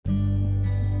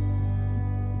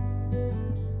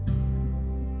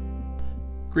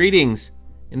Greetings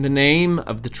in the name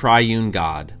of the Triune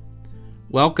God.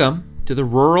 Welcome to the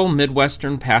Rural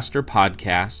Midwestern Pastor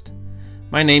Podcast.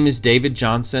 My name is David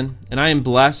Johnson, and I am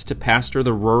blessed to pastor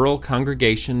the rural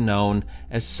congregation known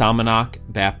as Salmonock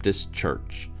Baptist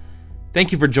Church.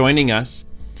 Thank you for joining us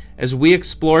as we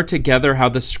explore together how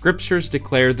the Scriptures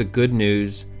declare the good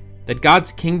news that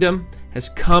God's kingdom has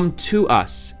come to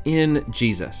us in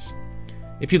Jesus.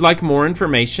 If you'd like more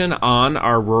information on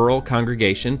our rural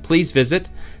congregation, please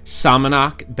visit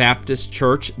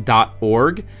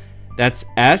salmonockbaptistchurch.org. That's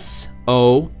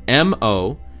SOMONAUK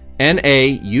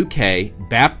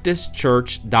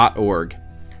Baptistchurch.org.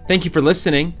 Thank you for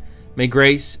listening. May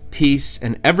grace, peace,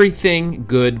 and everything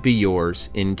good be yours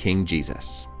in King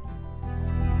Jesus.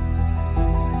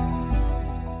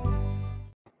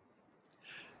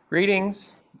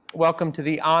 Greetings. Welcome to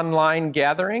the online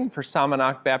gathering for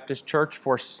Salmonock Baptist Church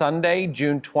for Sunday,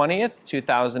 June 20th,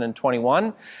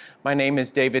 2021. My name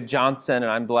is David Johnson, and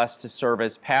I'm blessed to serve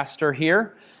as pastor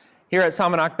here. Here at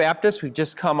Salmonock Baptist, we've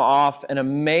just come off an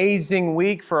amazing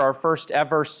week for our first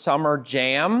ever summer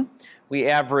jam. We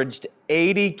averaged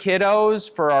 80 kiddos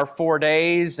for our 4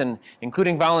 days, and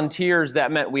including volunteers, that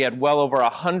meant we had well over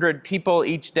 100 people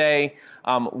each day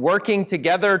working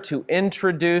together to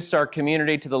introduce our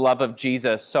community to the love of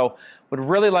Jesus. So would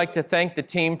really like to thank the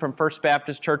team from First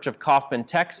Baptist Church of Kaufman,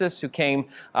 Texas, who came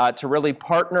to really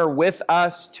partner with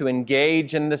us to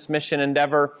engage in this mission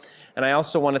endeavor. And I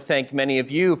also want to thank many of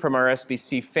you from our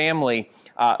SBC family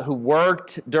who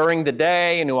worked during the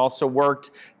day and who also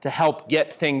worked to help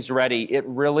get things ready. It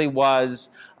really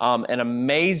was an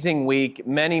amazing week.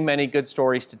 Many, many good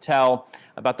stories to tell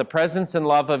about the presence and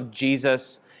love of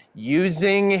Jesus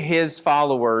using his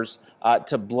followers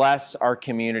to bless our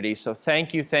community. So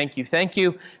thank you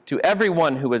to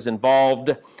everyone who was involved.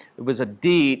 It was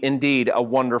indeed a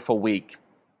wonderful week.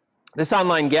 This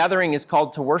online gathering is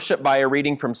called to worship by a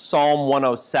reading from Psalm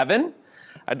 107.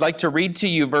 I'd like to read to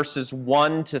you verses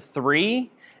 1 to 3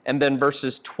 and then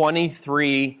verses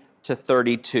 23 to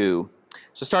 32.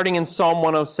 So starting in Psalm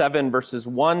 107, verses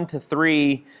 1 to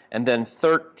 3 and then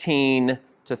 13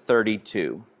 to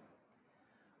 32.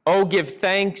 Oh, give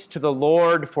thanks to the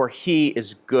Lord, for he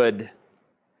is good,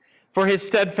 for his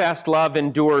steadfast love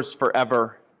endures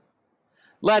forever.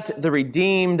 Let the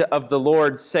redeemed of the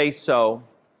Lord say so,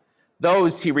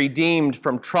 those he redeemed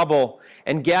from trouble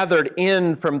and gathered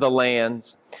in from the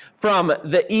lands, from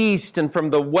the east and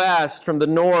from the west, from the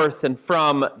north and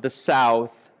from the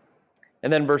south.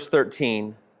 And then verse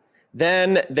 13,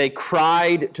 then they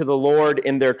cried to the Lord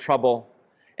in their trouble,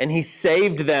 and he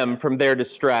saved them from their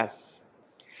distress.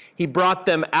 He brought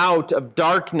them out of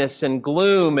darkness and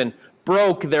gloom and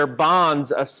broke their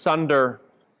bonds asunder.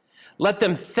 Let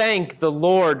them thank the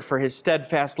Lord for his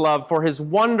steadfast love, for his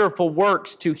wonderful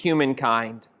works to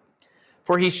humankind.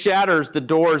 For he shatters the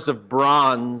doors of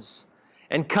bronze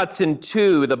and cuts in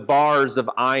two the bars of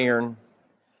iron.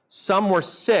 Some were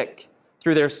sick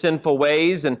through their sinful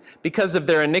ways, and because of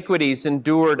their iniquities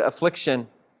endured affliction.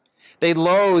 They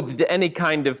loathed any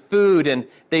kind of food, and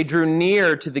they drew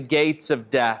near to the gates of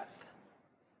death.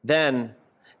 Then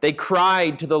they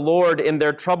cried to the Lord in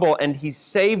their trouble, and he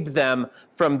saved them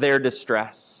from their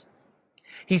distress.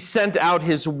 He sent out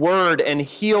his word and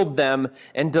healed them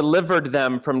and delivered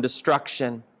them from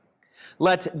destruction.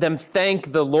 Let them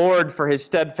thank the Lord for his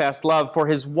steadfast love, for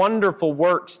his wonderful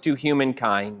works to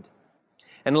humankind.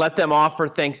 And let them offer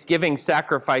thanksgiving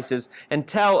sacrifices and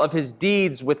tell of his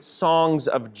deeds with songs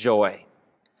of joy.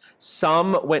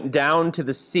 Some went down to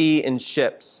the sea in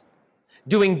ships,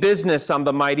 doing business on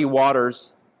the mighty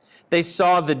waters. They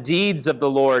saw the deeds of the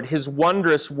Lord, his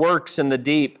wondrous works in the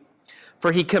deep.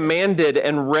 For he commanded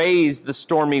and raised the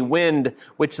stormy wind,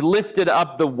 which lifted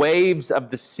up the waves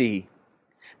of the sea.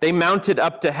 They mounted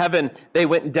up to heaven. They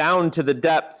went down to the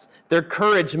depths. Their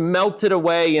courage melted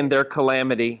away in their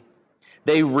calamity.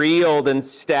 They reeled and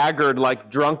staggered like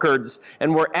drunkards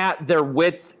and were at their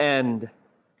wits' end.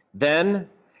 Then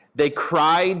they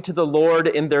cried to the Lord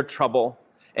in their trouble,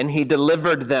 and he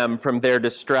delivered them from their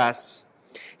distress.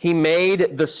 He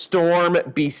made the storm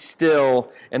be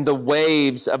still, and the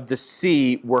waves of the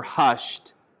sea were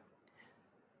hushed.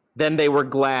 Then they were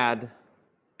glad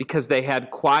because they had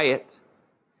quiet,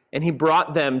 and he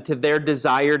brought them to their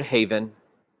desired haven.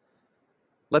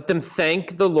 Let them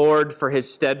thank the Lord for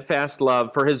his steadfast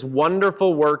love, for his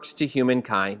wonderful works to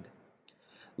humankind.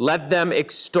 Let them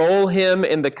extol him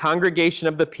in the congregation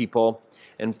of the people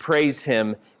and praise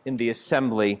him in the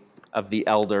assembly of the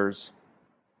elders.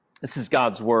 This is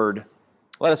God's word.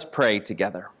 Let us pray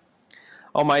together.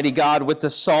 Almighty God, with the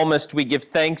psalmist, we give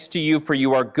thanks to you, for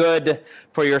you are good,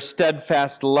 for your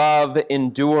steadfast love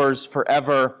endures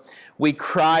forever. We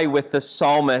cry with the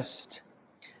psalmist.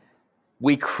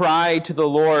 We cry to the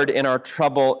Lord in our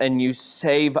trouble, and you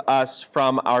save us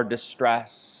from our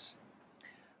distress.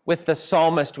 With the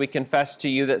psalmist, we confess to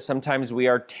you that sometimes we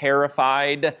are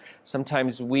terrified,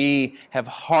 sometimes we have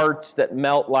hearts that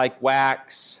melt like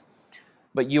wax,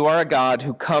 but you are a God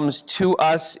who comes to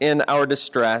us in our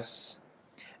distress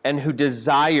and who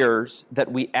desires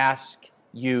that we ask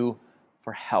you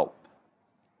for help.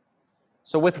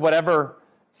 So with whatever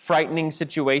frightening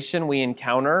situation we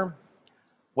encounter,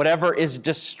 whatever is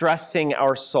distressing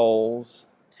our souls,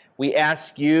 we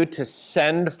ask you to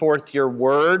send forth your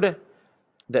word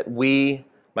that we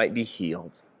might be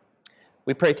healed.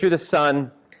 We pray through the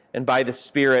Son and by the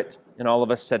Spirit, and all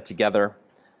of us said together,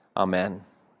 Amen.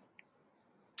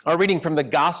 Our reading from the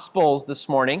Gospels this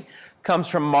morning comes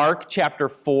from Mark chapter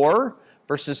 4,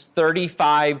 verses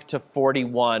 35 to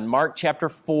 41. Mark chapter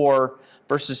 4,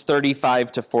 verses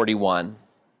 35 to 41.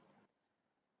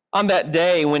 On that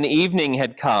day, when evening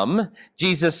had come,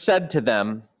 Jesus said to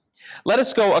them, "Let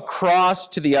us go across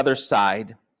to the other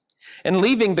side." And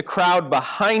leaving the crowd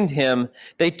behind him,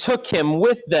 they took him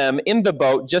with them in the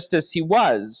boat just as he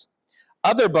was.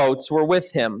 Other boats were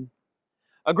with him.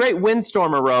 A great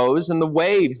windstorm arose, and the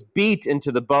waves beat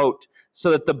into the boat,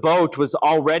 so that the boat was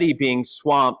already being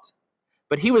swamped.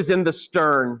 But he was in the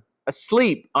stern,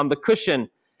 asleep on the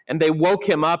cushion, and they woke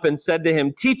him up and said to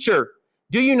him, "Teacher,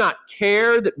 do you not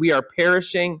care that we are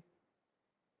perishing?"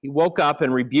 He woke up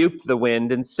and rebuked the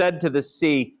wind and said to the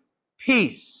sea,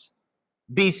 "Peace,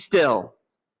 be still."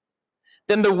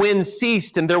 Then the wind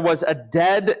ceased, and there was a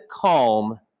dead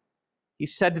calm. He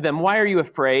said to them, "Why are you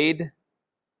afraid?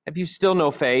 Have you still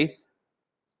no faith?"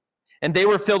 And they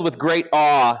were filled with great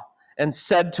awe and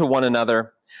said to one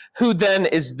another, "Who then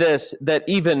is this that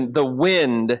even the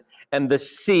wind and the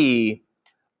sea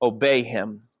obey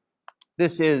him?"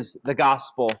 This is the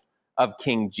gospel of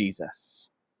King Jesus.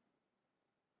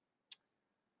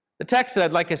 The text that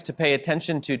I'd like us to pay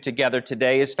attention to together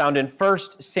today is found in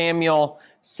 1 Samuel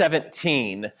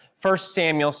 17. 1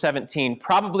 Samuel 17,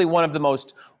 probably one of the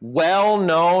most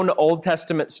well-known Old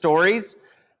Testament stories.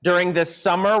 During this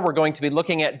summer, we're going to be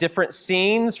looking at different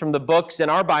scenes from the books in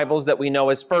our Bibles that we know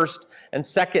as 1 and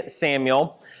 2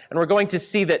 Samuel. And we're going to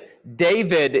see that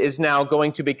David is now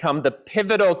going to become the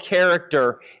pivotal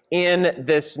character in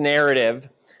this narrative.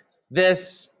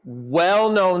 This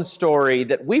well-known story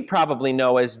that we probably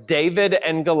know as David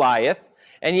and Goliath.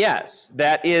 And yes,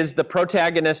 that is the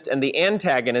protagonist and the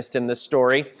antagonist in this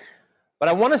story. But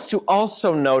I want us to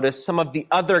also notice some of the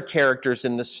other characters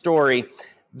in the story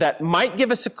that might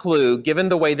give us a clue, given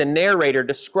the way the narrator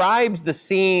describes the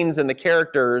scenes and the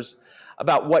characters,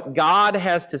 about what God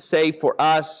has to say for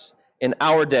us in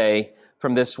our day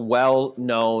from this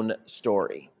well-known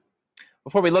story.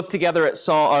 Before we look together at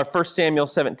 1 Samuel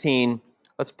 17,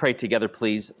 let's pray together,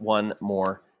 please, one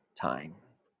more time.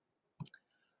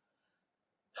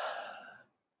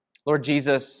 Lord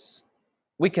Jesus,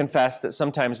 we confess that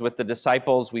sometimes with the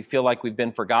disciples, we feel like we've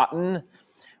been forgotten.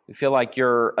 We feel like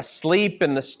you're asleep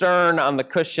in the stern on the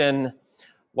cushion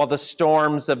while the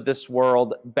storms of this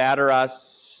world batter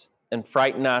us and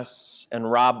frighten us and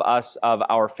rob us of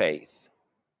our faith.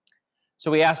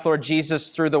 So we ask, Lord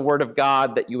Jesus, through the word of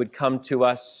God, that you would come to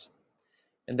us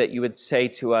and that you would say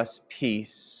to us,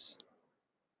 "Peace,"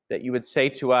 that you would say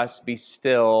to us, "Be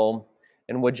still,"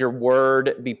 and would your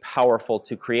word be powerful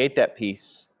to create that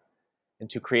peace and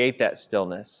to create that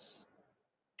stillness.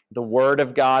 The word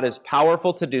of God is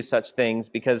powerful to do such things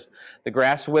because the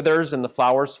grass withers and the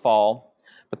flowers fall,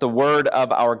 but the word of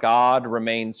our God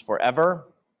remains forever.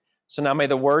 So now may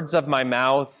the words of my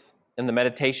mouth and the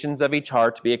meditations of each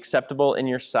heart be acceptable in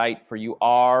your sight, for you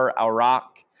are our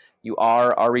rock, you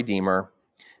are our Redeemer.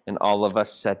 And all of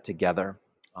us said together,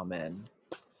 Amen.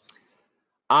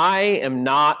 I am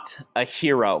not a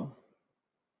hero.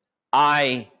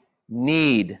 I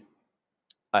need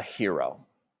a hero.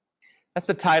 That's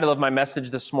the title of my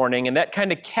message this morning, and that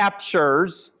kind of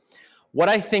captures what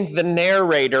I think the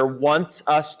narrator wants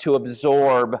us to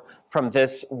absorb from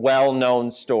this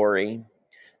well-known story.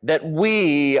 That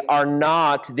we are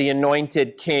not the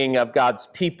anointed king of God's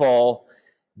people.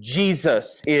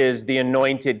 Jesus is the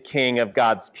anointed king of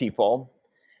God's people.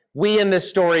 We in this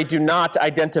story do not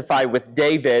identify with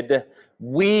David.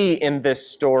 We in this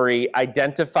story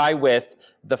identify with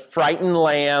the frightened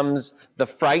lambs, the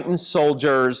frightened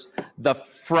soldiers, the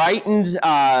frightened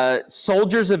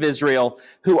soldiers of Israel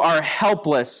who are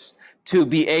helpless to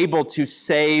be able to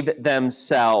save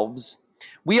themselves.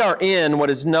 We are in what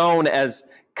is known as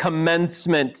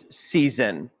commencement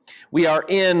season. We are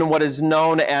in what is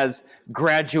known as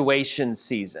graduation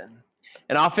season.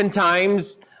 And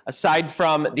oftentimes, aside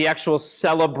from the actual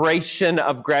celebration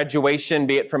of graduation,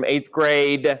 be it from 8th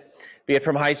grade, be it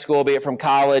from high school, be it from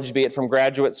college, be it from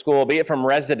graduate school, be it from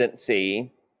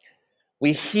residency,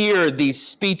 we hear these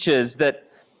speeches that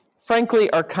frankly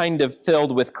are kind of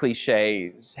filled with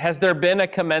cliches. Has there been a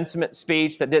commencement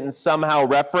speech that didn't somehow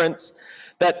reference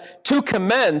that to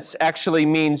commence actually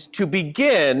means to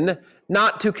begin,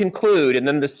 not to conclude? And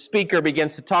then the speaker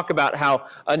begins to talk about how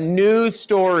a new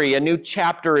story, a new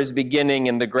chapter is beginning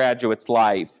in the graduate's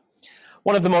life.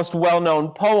 One of the most well-known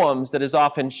poems that is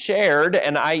often shared,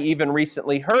 and I even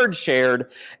recently heard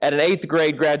shared at an 8th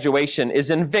grade graduation,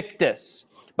 is Invictus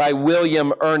by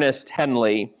William Ernest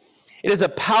Henley. It is a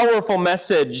powerful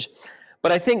message,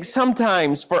 but I think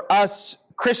sometimes for us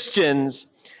Christians,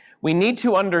 we need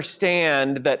to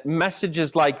understand that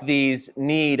messages like these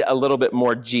need a little bit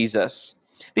more Jesus.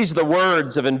 These are the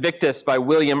words of Invictus by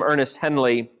William Ernest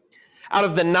Henley. Out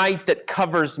of the night that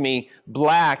covers me,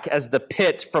 black as the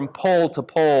pit from pole to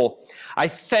pole, I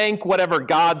thank whatever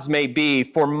gods may be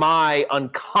for my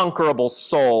unconquerable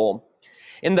soul.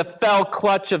 In the fell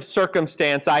clutch of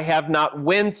circumstance, I have not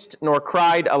winced nor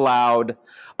cried aloud.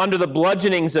 Under the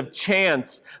bludgeonings of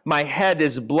chance, my head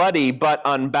is bloody but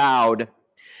unbowed.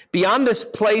 Beyond this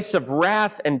place of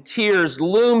wrath and tears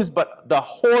looms but the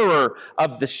horror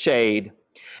of the shade.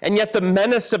 And yet the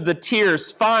menace of the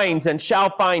tears finds and shall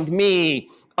find me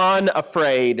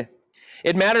unafraid.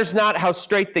 It matters not how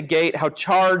straight the gate, how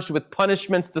charged with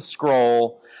punishments the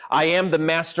scroll. I am the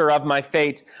master of my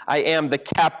fate. I am the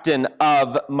captain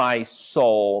of my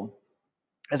soul.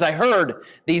 As I heard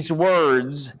these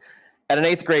words at an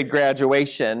 8th grade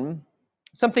graduation,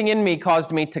 something in me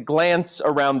caused me to glance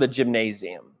around the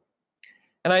gymnasium.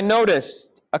 And I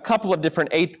noticed a couple of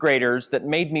different 8th graders that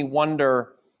made me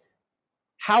wonder,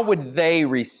 how would they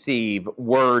receive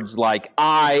words like,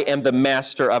 I am the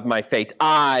master of my fate,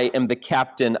 I am the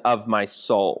captain of my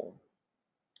soul?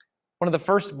 One of the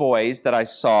first boys that I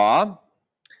saw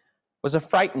was a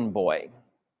frightened boy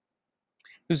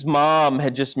whose mom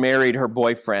had just married her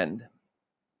boyfriend.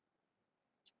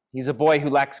 He's a boy who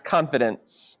lacks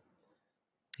confidence.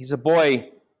 He's a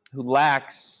boy who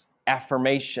lacks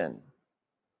affirmation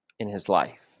in his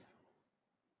life.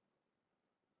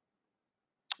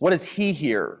 What does he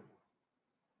hear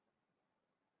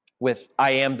with,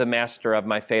 I am the master of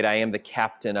my fate, I am the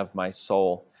captain of my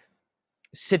soul?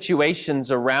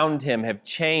 Situations around him have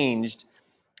changed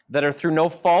that are through no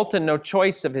fault and no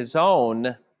choice of his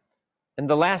own. And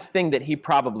the last thing that he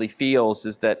probably feels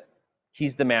is that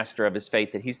he's the master of his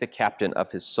fate, that he's the captain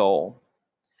of his soul.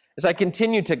 As I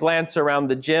continued to glance around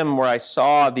the gym where I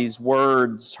saw these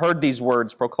words, heard these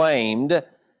words proclaimed,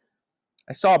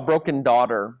 I saw a broken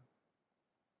daughter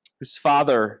whose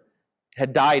father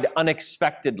had died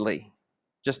unexpectedly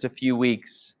just a few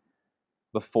weeks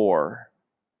before.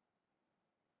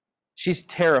 She's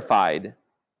terrified,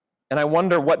 and I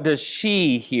wonder, what does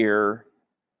she hear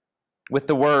with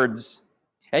the words,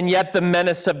 and yet the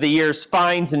menace of the years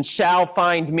finds and shall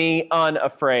find me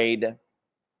unafraid?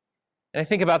 And I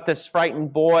think about this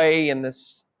frightened boy and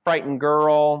this frightened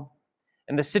girl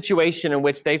and the situation in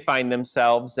which they find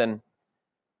themselves, and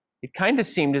it kind of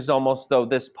seemed as almost though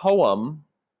this poem,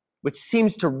 which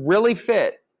seems to really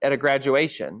fit at a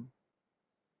graduation,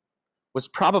 was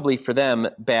probably for them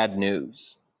bad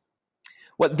news.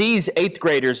 What these 8th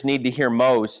graders need to hear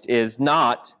most is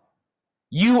not,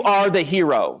 you are the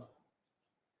hero.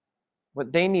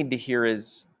 What they need to hear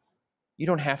is, you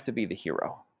don't have to be the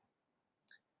hero.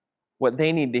 What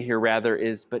they need to hear rather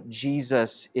is, but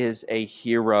Jesus is a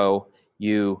hero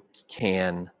you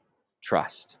can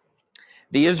trust.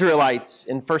 The Israelites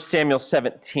in 1 Samuel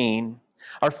 17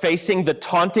 are facing the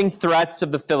taunting threats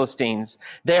of the Philistines.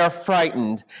 They are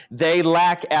frightened. They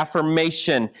lack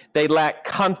affirmation. They lack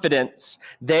confidence.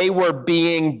 They were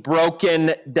being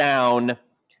broken down.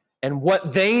 And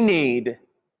what they need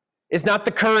is not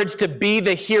the courage to be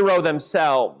the hero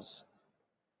themselves.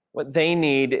 What they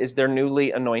need is their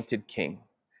newly anointed king,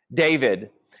 David,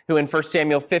 who in 1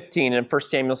 Samuel 15 and 1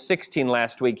 Samuel 16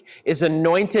 last week is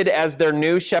anointed as their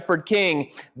new shepherd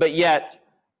king, but yet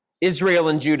Israel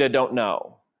and Judah don't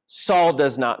know. Saul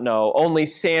does not know. Only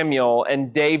Samuel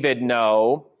and David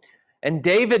know. And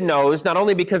David knows not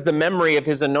only because the memory of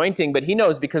his anointing, but he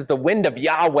knows because the wind of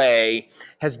Yahweh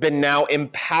has been now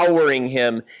empowering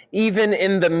him. Even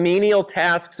in the menial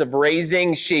tasks of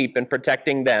raising sheep and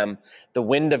protecting them, the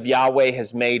wind of Yahweh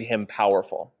has made him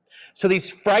powerful. So these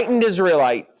frightened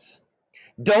Israelites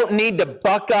don't need to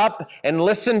buck up and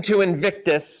listen to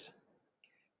Invictus.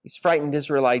 These frightened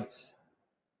Israelites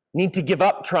need to give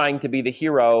up trying to be the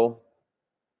hero.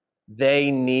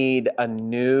 They need a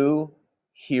new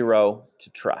hero to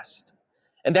trust.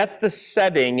 And that's the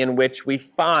setting in which we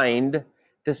find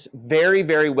this very,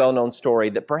 very well-known story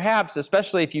that perhaps,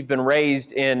 especially if you've been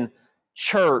raised in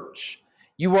church,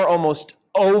 you are almost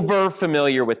over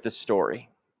familiar with this story.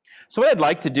 So what I'd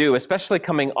like to do, especially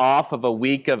coming off of a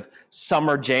week of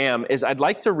Summer Jam, is I'd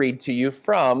like to read to you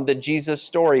from the Jesus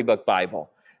Storybook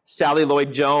Bible. Sally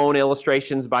Lloyd-Jones,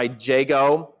 illustrations by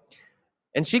Jago.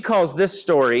 And she calls this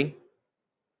story,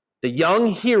 The Young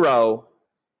Hero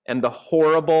and the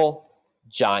Horrible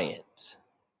Giant.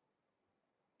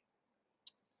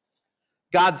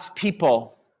 God's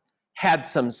people had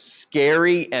some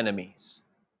scary enemies,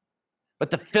 but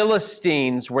the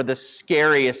Philistines were the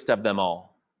scariest of them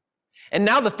all. And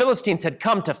now the Philistines had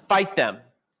come to fight them.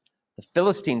 The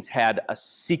Philistines had a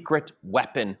secret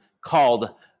weapon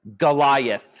called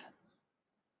Goliath.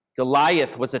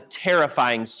 Goliath was a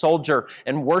terrifying soldier,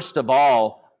 and worst of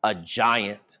all, a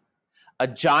giant. A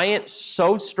giant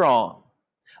so strong,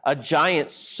 a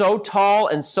giant so tall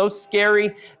and so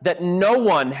scary that no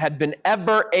one had been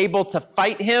ever able to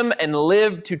fight him and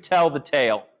live to tell the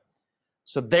tale.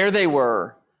 So there they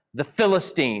were, the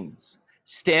Philistines,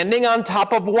 standing on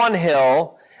top of one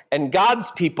hill, and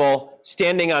God's people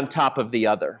standing on top of the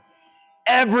other.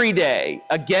 Every day,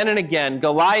 again and again,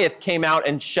 Goliath came out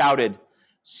and shouted,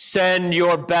 "Send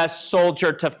your best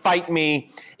soldier to fight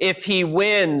me. If he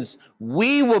wins,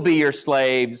 we will be your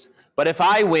slaves. But if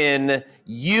I win,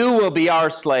 you will be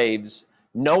our slaves."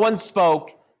 No one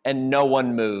spoke and no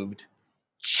one moved.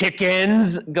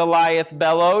 "Chickens," Goliath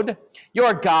bellowed.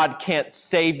 "Your God can't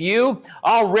save you.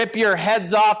 I'll rip your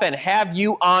heads off and have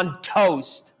you on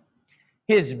toast."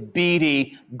 His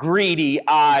beady, greedy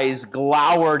eyes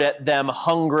glowered at them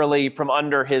hungrily from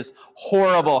under his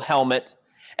horrible helmet,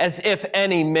 as if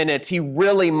any minute he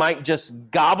really might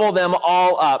just gobble them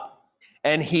all up.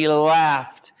 And he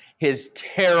laughed his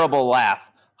terrible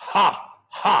laugh. Ha,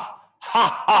 ha,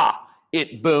 ha, ha,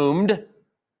 it boomed,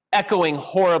 echoing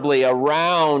horribly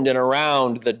around and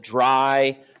around the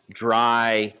dry,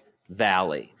 dry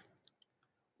valley.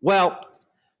 Well,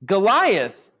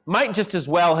 Goliath might just as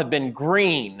well have been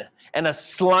green and a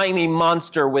slimy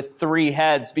monster with 3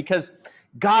 heads, because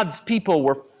God's people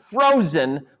were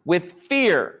frozen with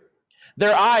fear.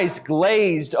 Their eyes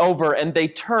glazed over and they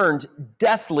turned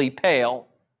deathly pale.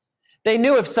 They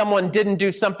knew if someone didn't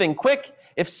do something quick,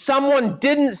 if someone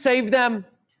didn't save them,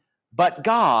 but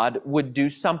God would do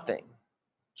something.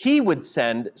 He would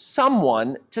send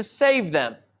someone to save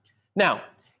them. Now,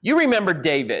 you remember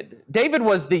David. David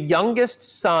was the youngest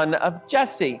son of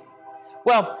Jesse.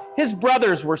 Well, his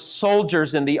brothers were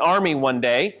soldiers in the army one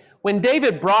day. When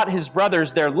David brought his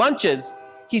brothers their lunches,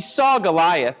 he saw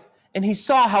Goliath, and he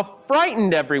saw how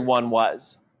frightened everyone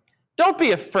was. "Don't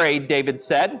be afraid," David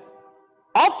said.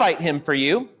 "I'll fight him for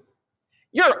you."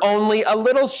 "You're only a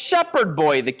little shepherd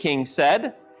boy," the king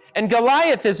said, "and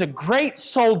Goliath is a great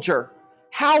soldier.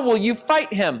 How will you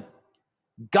fight him?"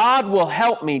 "God will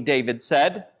help me," David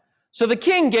said. So the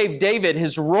king gave David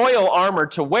his royal armor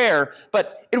to wear,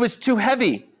 but it was too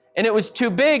heavy, and it was too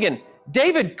big, and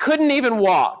David couldn't even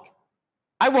walk.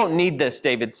 "I won't need this,"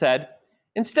 David said.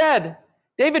 Instead,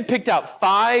 David picked out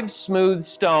 5 smooth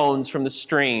stones from the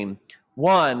stream.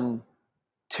 1,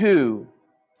 2,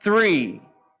 3,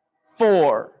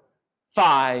 4,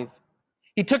 5.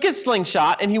 He took his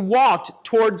slingshot and he walked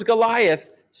towards Goliath,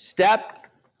 step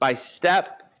by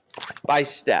step by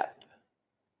step.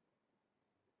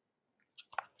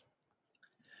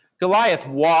 Goliath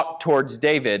walked towards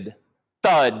David.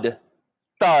 Thud,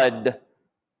 thud,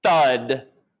 thud.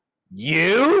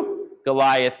 "You?"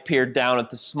 Goliath peered down at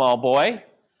the small boy.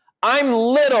 "I'm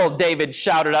little," David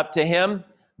shouted up to him,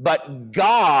 "but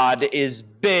God is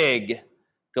big."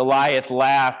 Goliath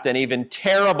laughed, an even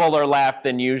terribler laugh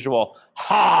than usual.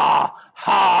 Ha,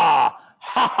 ha,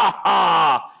 ha, ha,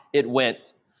 ha, it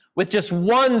went. With just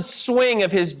one swing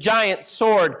of his giant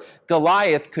sword,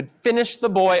 Goliath could finish the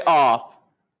boy off.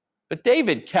 But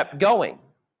David kept going.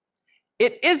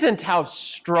 It isn't how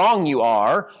strong you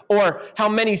are or how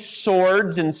many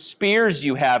swords and spears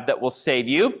you have that will save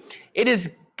you. It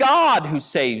is God who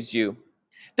saves you.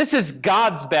 This is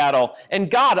God's battle, and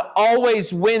God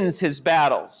always wins his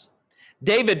battles.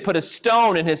 David put a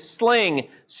stone in his sling,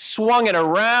 swung it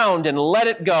around, and let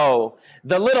it go.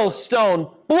 The little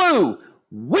stone flew,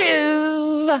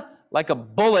 whiz, like a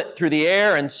bullet through the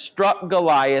air and struck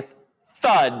Goliath,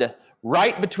 thud,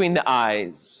 right between the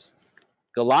eyes.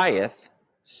 Goliath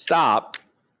stopped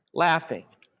laughing.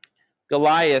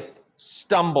 Goliath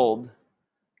stumbled.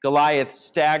 Goliath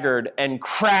staggered, and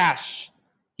crash,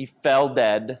 he fell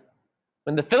dead.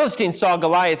 When the Philistines saw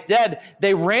Goliath dead,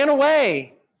 they ran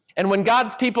away. And when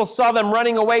God's people saw them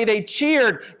running away, they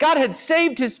cheered. God had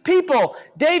saved his people.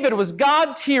 David was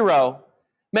God's hero.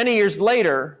 Many years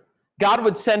later, God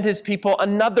would send his people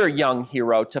another young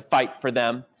hero to fight for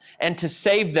them and to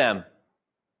save them.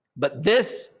 But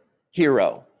this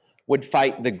hero would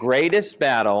fight the greatest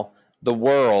battle the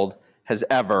world has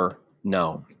ever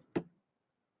known.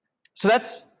 So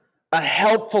that's a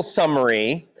helpful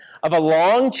summary of a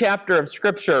long chapter of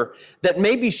Scripture that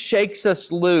maybe shakes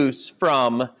us loose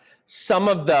from some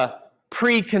of the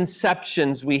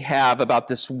preconceptions we have about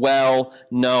this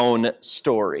well-known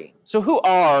story. So who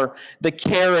are the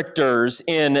characters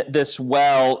in this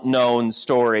well-known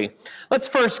story? Let's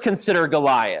first consider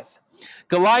Goliath.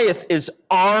 Goliath is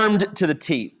armed to the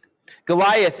teeth.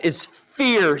 Goliath is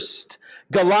fierce.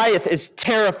 Goliath is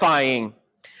terrifying.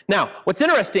 Now, what's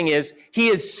interesting is he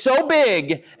is so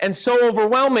big and so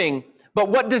overwhelming, but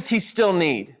what does he still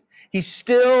need? He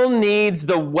still needs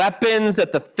the weapons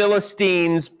that the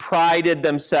Philistines prided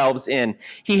themselves in.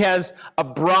 He has a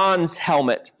bronze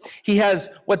helmet. He has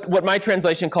what my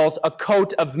translation calls a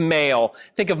coat of mail.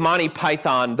 Think of Monty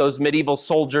Python, those medieval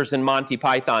soldiers in Monty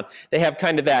Python. They have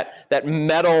kind of that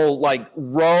metal like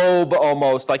robe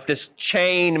almost, like this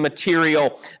chain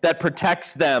material that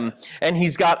protects them. And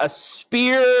he's got a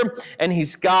spear and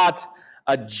he's got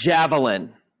a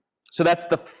javelin. So that's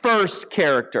the first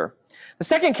character. The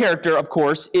second character, of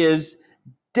course, is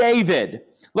David.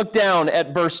 Look down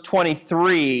at verse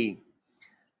 23.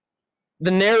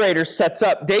 The narrator sets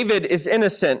up, David is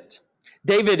innocent.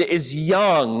 David is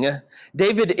young.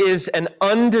 David is an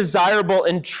undesirable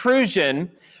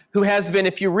intrusion who has been,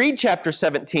 if you read chapter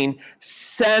 17,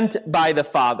 sent by the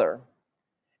Father.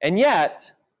 And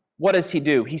yet, what does he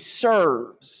do? He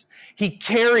serves. He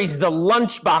carries the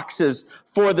lunch boxes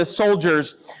for the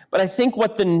soldiers. But I think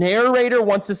what the narrator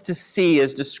wants us to see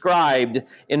is described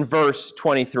in verse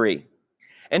 23.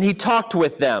 And he talked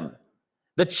with them.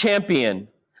 The champion,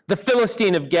 the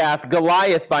Philistine of Gath,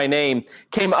 Goliath by name,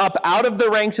 came up out of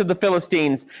the ranks of the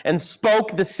Philistines and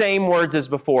spoke the same words as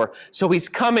before. So he's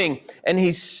coming and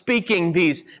he's speaking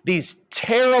these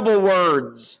terrible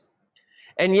words.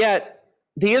 And yet,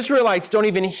 the Israelites don't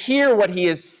even hear what he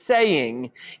is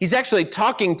saying. He's actually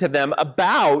talking to them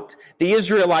about the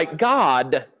Israelite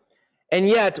God. And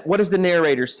yet, what does the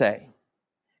narrator say?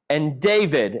 And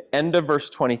David, end of verse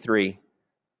 23,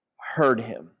 heard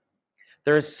him.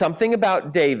 There is something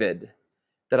about David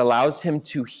that allows him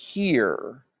to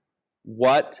hear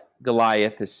what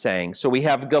Goliath is saying. So we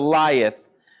have Goliath,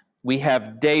 we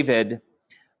have David,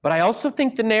 but I also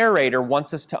think the narrator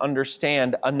wants us to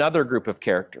understand another group of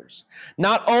characters.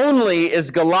 Not only is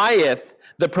Goliath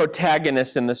the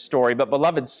protagonist in the story, but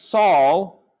beloved,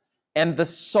 Saul and the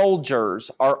soldiers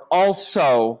are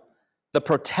also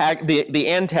the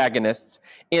antagonists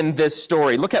in this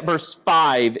story. Look at verse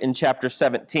 5 in chapter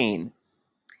 17.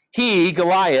 He,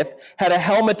 Goliath, had a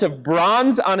helmet of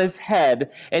bronze on his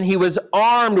head, and he was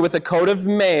armed with a coat of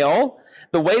mail.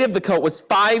 The weight of the coat was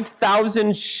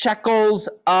 5,000 shekels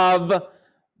of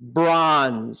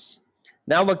bronze.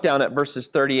 Now look down at verses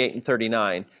 38 and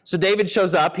 39. So David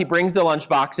shows up. He brings the lunch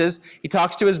boxes. He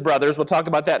talks to his brothers. We'll talk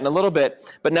about that in a little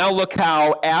bit. But now look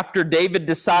how after David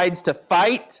decides to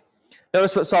fight,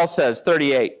 notice what Saul says,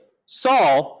 38.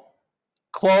 Saul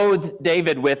clothed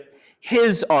David with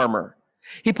his armor.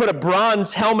 He put a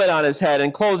bronze helmet on his head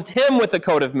and clothed him with a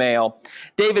coat of mail.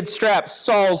 David strapped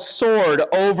Saul's sword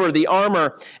over the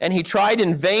armor, and he tried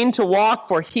in vain to walk,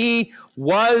 for he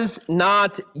was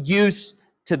not used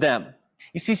to them.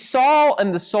 You see, Saul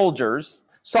and the soldiers,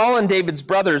 Saul and David's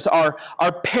brothers, are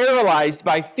paralyzed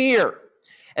by fear,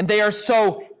 and they are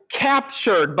so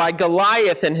captured by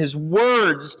Goliath and his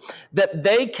words that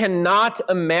they cannot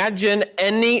imagine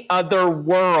any other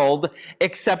world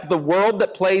except the world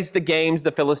that plays the games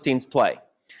the Philistines play.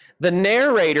 The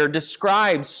narrator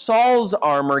describes Saul's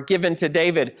armor given to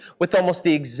David with almost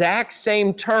the exact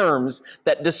same terms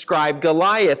that describe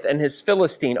Goliath and his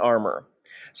Philistine armor.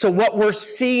 So what we're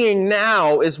seeing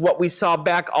now is what we saw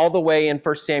back all the way in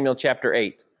 1 Samuel chapter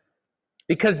 8.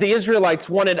 Because the Israelites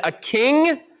wanted a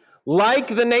king like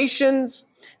the nations,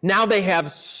 now they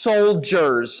have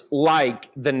soldiers like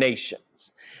the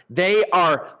nations. They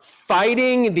are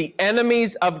fighting the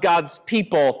enemies of God's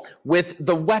people with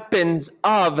the weapons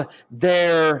of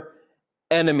their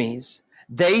enemies.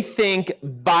 They think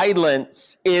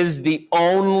violence is the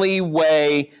only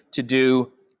way to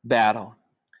do battle.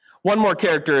 One more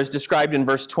character is described in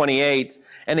verse 28.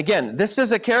 And again, this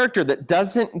is a character that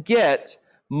doesn't get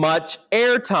much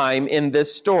airtime in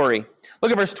this story.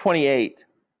 Look at verse 28.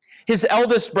 His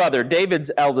eldest brother,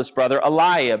 David's eldest brother,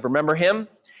 Eliab, remember him?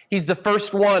 He's the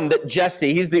first one that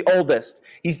Jesse, he's the oldest,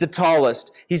 he's the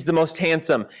tallest, he's the most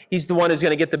handsome, he's the one who's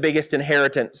going to get the biggest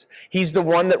inheritance. He's the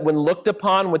one that when looked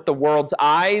upon with the world's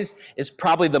eyes is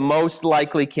probably the most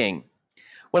likely king.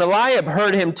 When Eliab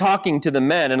heard him talking to the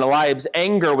men and Eliab's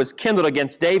anger was kindled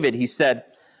against David, he said,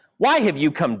 "Why have you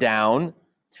come down?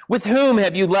 With whom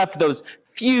have you left those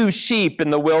few sheep in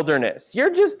the wilderness? You're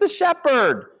just the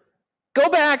shepherd. Go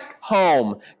back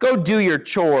home. Go do your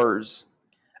chores.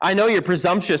 I know you're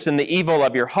presumptuous in the evil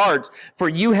of your heart, for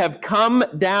you have come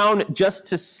down just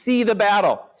to see the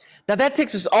battle." Now that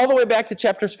takes us all the way back to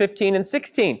chapters 15 and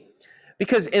 16,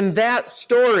 because in that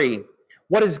story,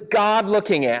 what is God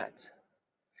looking at?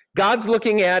 God's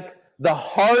looking at the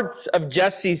hearts of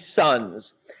Jesse's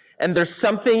sons. And there's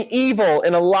something evil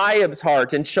in Eliab's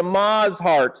heart, in Shammah's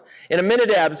heart, in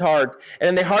Aminadab's heart, and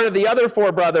in the heart of the other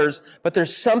four brothers. But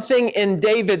there's something in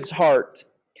David's heart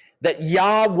that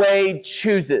Yahweh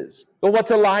chooses. Well, what's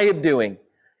Eliab doing?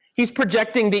 He's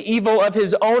projecting the evil of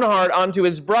his own heart onto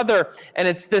his brother. And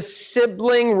it's this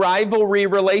sibling rivalry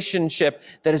relationship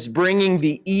that is bringing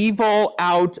the evil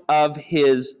out of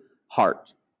his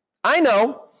heart. I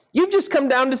know. You've just come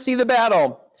down to see the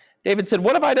battle. David said,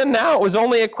 "What have I done now? It was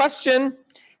only a question."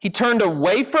 He turned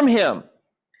away from him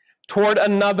toward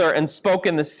another and spoke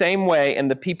in the same way,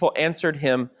 and the people answered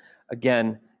him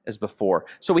again as before.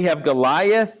 So we have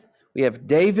Goliath, we have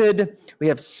David, we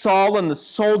have Saul and the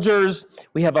soldiers,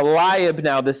 we have Eliab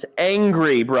now, this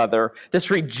angry brother, this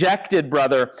rejected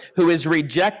brother who is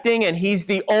rejecting, and he's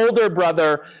the older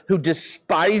brother who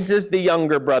despises the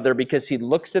younger brother because he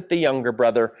looks at the younger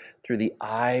brother through the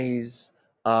eyes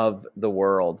of the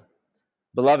world.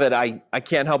 Beloved, I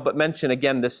can't help but mention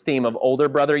again this theme of older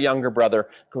brother, younger brother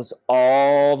goes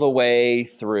all the way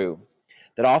through.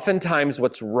 That oftentimes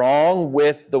what's wrong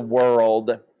with the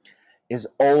world is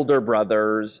older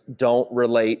brothers don't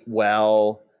relate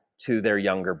well to their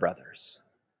younger brothers.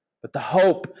 But the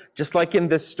hope, just like in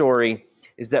this story,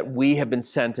 is that we have been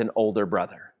sent an older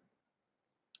brother.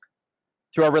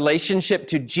 Through our relationship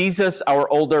to Jesus, our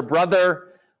older brother,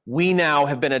 we now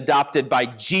have been adopted by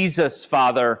Jesus'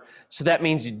 Father. So that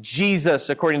means Jesus,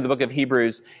 according to the book of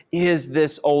Hebrews, is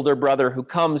this older brother who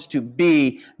comes to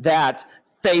be that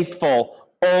faithful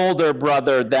older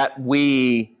brother that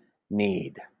we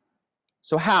need.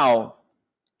 So how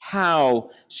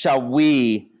shall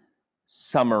we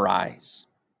summarize?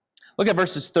 Look at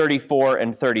verses 34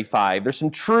 and 35. There's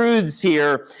some truths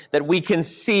here that we can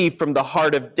see from the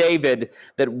heart of David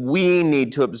that we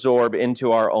need to absorb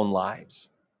into our own lives.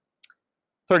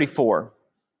 34.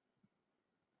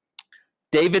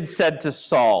 David said to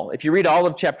Saul, if you read all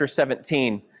of chapter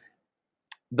 17,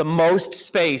 the most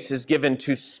space is given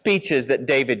to speeches that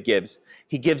David gives.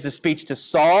 He gives a speech to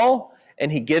Saul,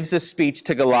 and he gives a speech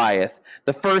to Goliath.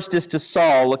 The first is to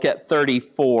Saul. Look at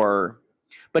 34.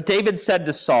 But David said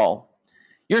to Saul,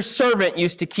 "Your servant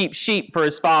used to keep sheep for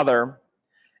his father,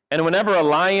 and whenever a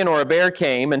lion or a bear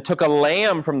came and took a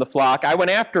lamb from the flock, I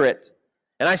went after it.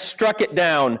 And I struck it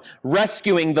down,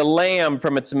 rescuing the lamb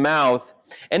from its mouth.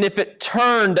 And if it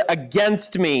turned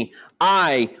against me,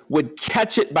 I would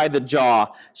catch it by the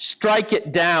jaw, strike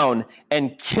it down,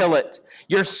 and kill it.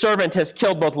 Your servant has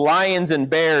killed both lions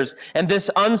and bears, and this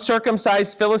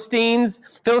uncircumcised Philistine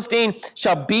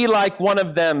shall be like one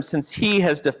of them, since he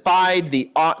has defied the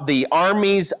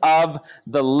armies of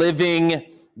the living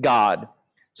God."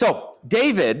 So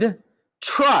David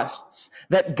trusts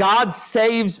that God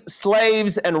saves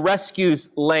slaves and rescues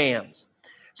lambs.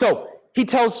 So he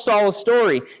tells Saul a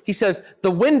story. He says, "The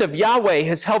wind of Yahweh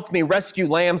has helped me rescue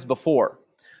lambs before,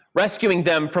 rescuing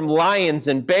them from lions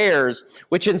and bears,"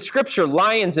 which in Scripture,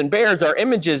 lions and bears are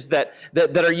images that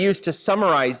are used to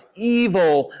summarize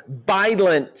evil,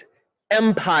 violent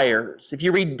empires. If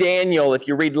you read Daniel, if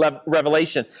you read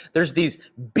Revelation, there's these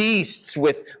beasts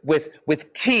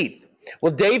with teeth.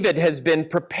 Well, David has been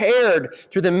prepared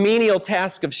through the menial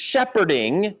task of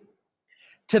shepherding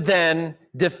to then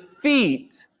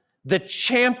defeat the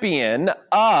champion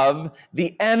of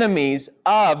the enemies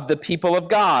of the people of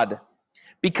God.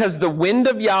 Because the wind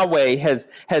of Yahweh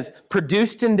has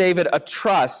produced in David a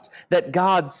trust that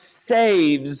God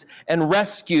saves and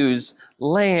rescues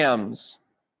lambs.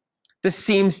 This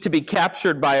seems to be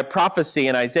captured by a prophecy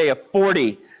in Isaiah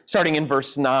 40, starting in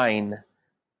verse 9.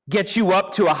 "Get you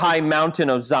up to a high mountain,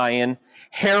 O Zion,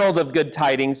 herald of good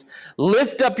tidings.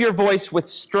 Lift up your voice with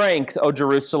strength, O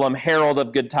Jerusalem, herald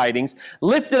of good tidings.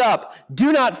 Lift it up,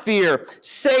 do not fear.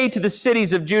 Say to the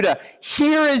cities of Judah,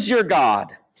 here is your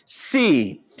God.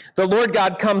 See, the Lord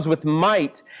God comes with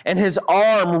might, and his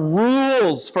arm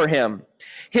rules for him.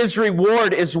 His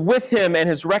reward is with him, and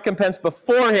his recompense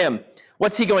before him."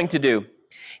 What's he going to do?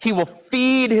 He will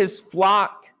feed his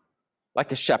flock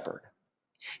like a shepherd.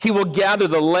 He will gather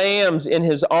the lambs in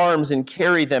his arms and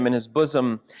carry them in his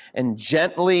bosom and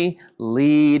gently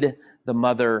lead the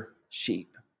mother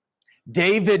sheep.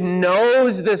 David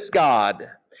knows this God,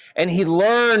 and he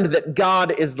learned that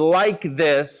God is like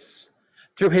this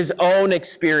through his own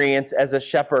experience as a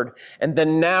shepherd. And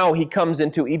then now he comes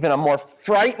into even a more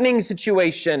frightening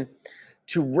situation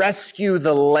to rescue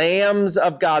the lambs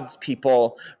of God's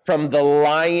people from the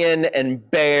lion and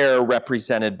bear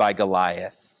represented by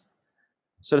Goliath.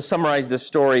 So to summarize this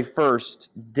story, first,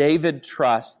 David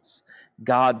trusts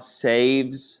God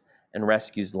saves and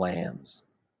rescues lambs.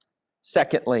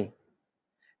 Secondly,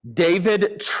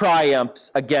 David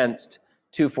triumphs against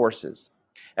two forces.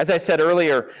 As I said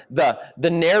earlier, the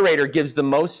narrator gives the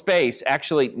most space,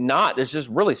 actually not, it's just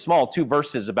really small, 2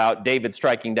 verses about David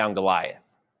striking down Goliath.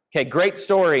 Okay, great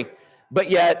story, but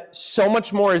yet so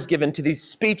much more is given to these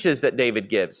speeches that David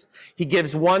gives. He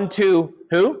gives one to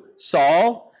who?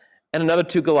 Saul, and another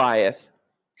to Goliath.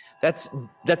 That's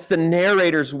the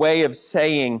narrator's way of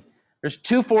saying there's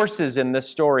 2 forces in this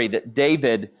story that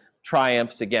David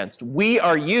triumphs against. We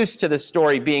are used to this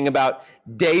story being about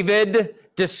David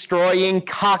destroying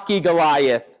cocky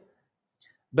Goliath,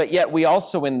 but yet we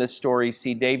also in this story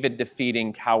see David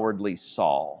defeating cowardly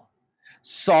Saul.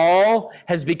 Saul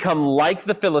has become like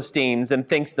the Philistines and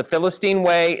thinks the Philistine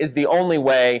way is the only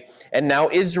way, and now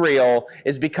Israel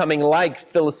is becoming like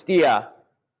Philistia.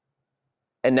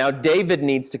 And now David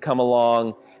needs to come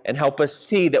along and help us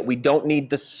see that we don't need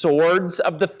the swords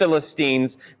of the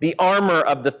Philistines, the armor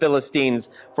of the Philistines,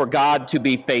 for God to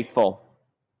be faithful.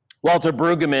 Walter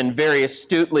Brueggemann very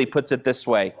astutely puts it this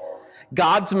way: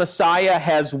 God's Messiah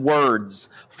has words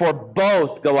for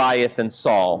both Goliath and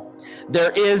Saul.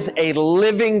 There is a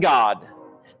living God.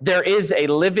 There is a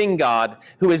living God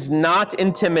who is not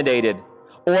intimidated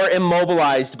or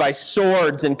immobilized by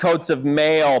swords and coats of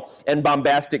mail and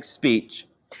bombastic speech.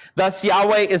 Thus,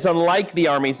 Yahweh is unlike the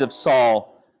armies of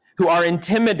Saul, who are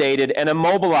intimidated and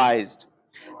immobilized.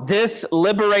 This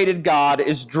liberated God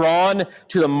is drawn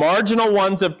to the marginal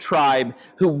ones of tribe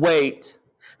who wait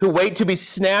to be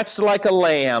snatched like a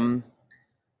lamb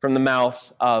from the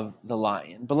mouth of the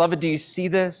lion. Beloved, do you see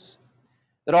this?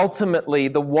 That ultimately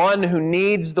the one who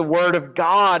needs the word of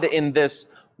God in this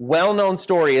well-known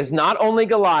story is not only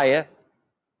Goliath,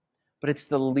 but it's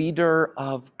the leader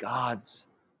of God's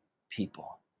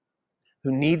people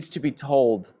who needs to be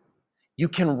told, you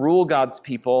can rule God's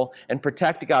people and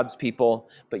protect God's people,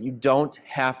 but you don't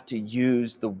have to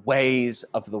use the ways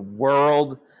of the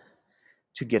world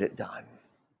to get it done.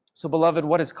 So, beloved,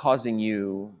 what is causing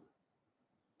you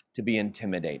to be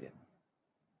intimidated?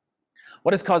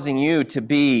 What is causing you to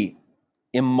be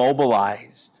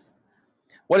immobilized?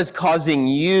 What is causing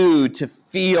you to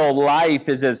feel life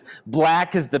is as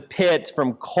black as the pit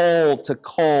from coal to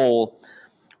coal?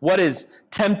 What is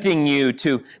tempting you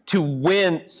to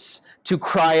wince, to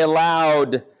cry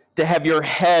aloud, to have your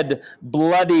head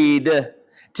bloodied,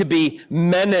 to be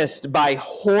menaced by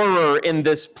horror in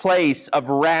this place of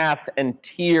wrath and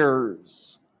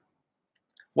tears?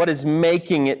 What is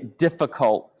making it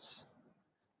difficult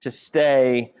to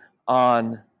stay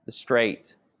on the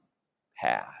straight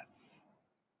path?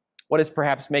 What is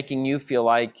perhaps making you feel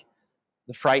like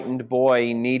the frightened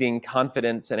boy needing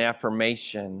confidence and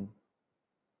affirmation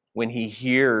when he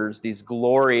hears these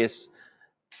glorious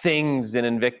things in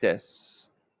Invictus?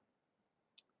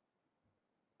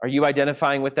 Are you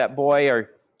identifying with that boy,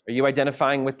 or are you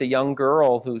identifying with the young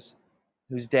girl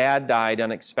whose dad died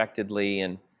unexpectedly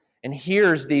and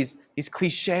hears these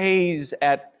cliches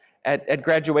at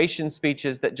graduation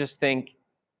speeches that just think,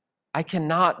 I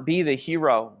cannot be the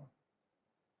hero.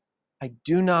 I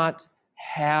do not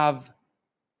have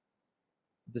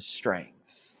the strength.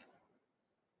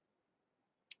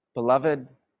 Beloved,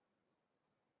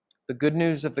 the good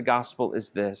news of the gospel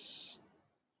is this: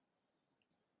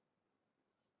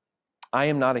 I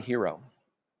am not a hero.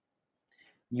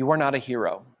 You are not a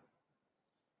hero.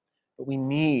 But we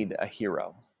need a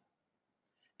hero.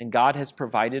 And God has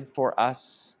provided for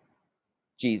us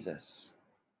Jesus,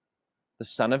 the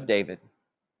Son of David,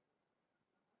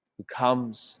 who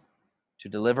comes to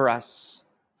deliver us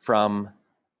from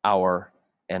our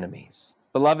enemies.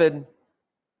 Beloved,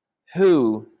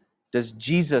 who does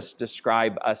Jesus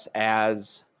describe us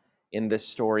as in this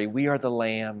story? We are the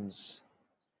lambs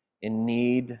in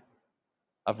need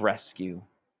of rescue.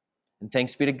 And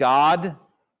thanks be to God,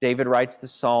 David writes the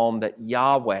psalm that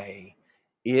Yahweh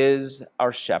is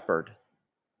our shepherd,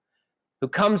 who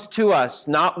comes to us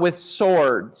not with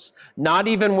swords, not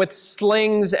even with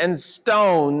slings and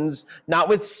stones, not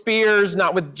with spears,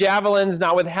 not with javelins,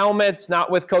 not with helmets,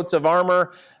 not with coats of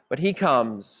armor, but he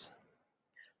comes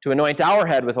to anoint our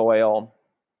head with oil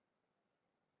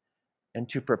and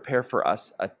to prepare for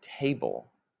us a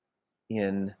table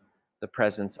in the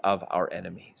presence of our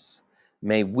enemies.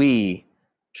 May we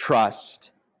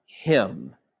trust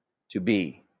him to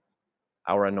be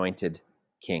our anointed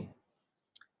King.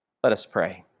 Let us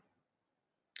pray.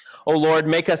 O Lord,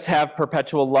 make us have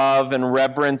perpetual love and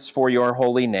reverence for your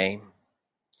holy name.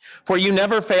 For you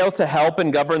never fail to help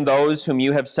and govern those whom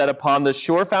you have set upon the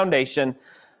sure foundation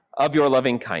of your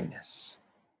loving kindness.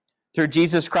 Through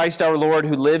Jesus Christ our Lord,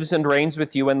 who lives and reigns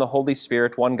with you in the Holy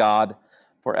Spirit, one God,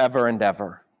 forever and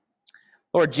ever.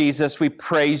 Lord Jesus, we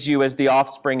praise you as the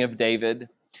offspring of David.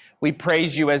 We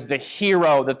praise you as the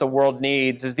hero that the world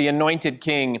needs, as the anointed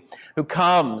King who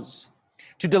comes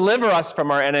to deliver us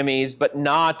from our enemies, but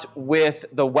not with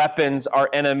the weapons our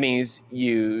enemies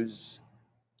use.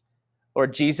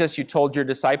 Lord Jesus, you told your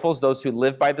disciples, those who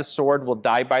live by the sword will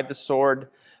die by the sword.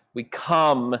 We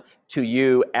come to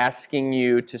you asking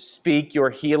you to speak your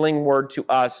healing word to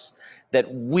us,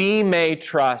 that we may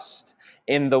trust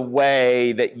in the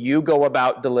way that you go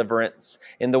about deliverance,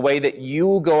 in the way that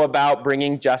you go about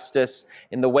bringing justice,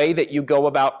 in the way that you go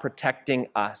about protecting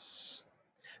us.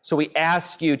 So we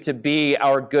ask you to be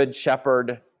our good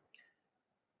shepherd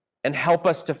and help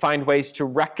us to find ways to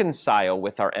reconcile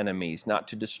with our enemies, not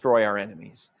to destroy our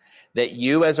enemies, that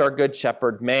you as our good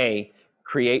shepherd may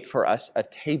create for us a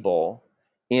table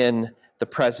in the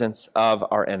presence of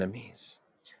our enemies.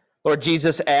 Lord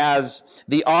Jesus, as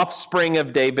the offspring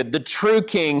of David, the true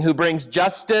King who brings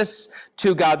justice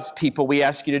to God's people, we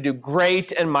ask you to do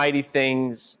great and mighty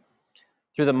things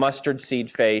through the mustard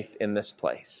seed faith in this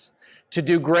place, to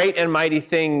do great and mighty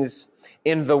things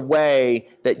in the way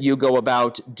that you go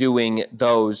about doing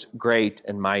those great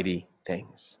and mighty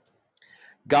things.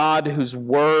 God, whose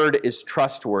word is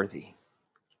trustworthy,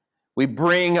 we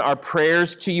bring our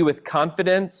prayers to you with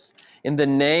confidence in the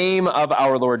name of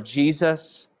our Lord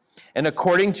Jesus. And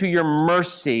according to your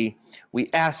mercy, we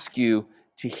ask you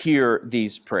to hear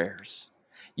these prayers.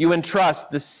 You entrust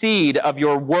the seed of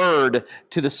your word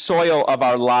to the soil of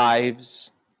our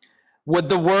lives. Would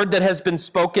the word that has been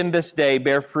spoken this day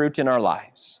bear fruit in our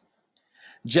lives?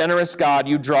 Generous God,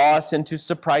 you draw us into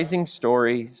surprising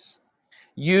stories.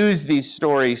 Use these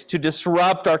stories to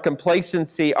disrupt our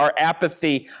complacency, our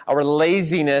apathy, our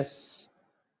laziness,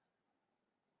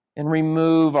 and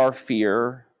remove our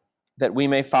fear, that we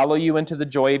may follow you into the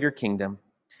joy of your kingdom.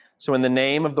 So in the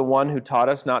name of the one who taught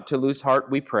us not to lose heart,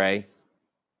 we pray.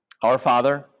 Our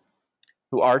Father,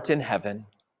 who art in heaven,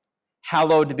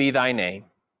 hallowed be thy name.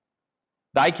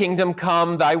 Thy kingdom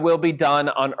come, thy will be done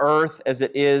on earth as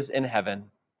it is in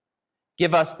heaven.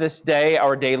 Give us this day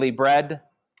our daily bread,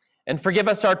 and forgive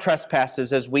us our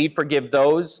trespasses as we forgive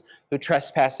those who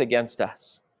trespass against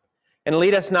us. And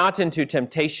lead us not into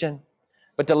temptation,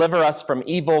 but deliver us from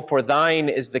evil, for thine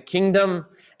is the kingdom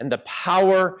and the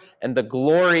power and the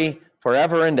glory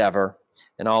forever and ever.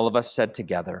 And all of us said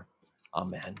together,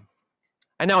 amen.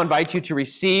 I now invite you to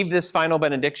receive this final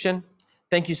benediction.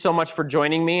 Thank you so much for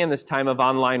joining me in this time of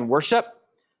online worship.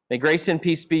 May grace and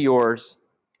peace be yours.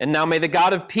 And now may the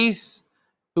God of peace,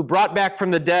 who brought back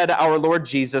from the dead our Lord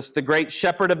Jesus, the great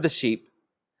shepherd of the sheep,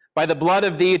 by the blood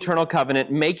of the eternal covenant,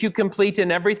 make you complete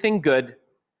in everything good,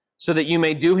 so that you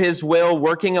may do his will,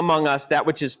 working among us that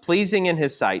which is pleasing in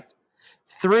his sight.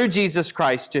 Through Jesus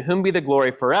Christ, to whom be the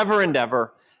glory forever and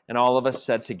ever. And all of us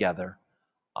said together,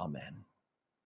 amen.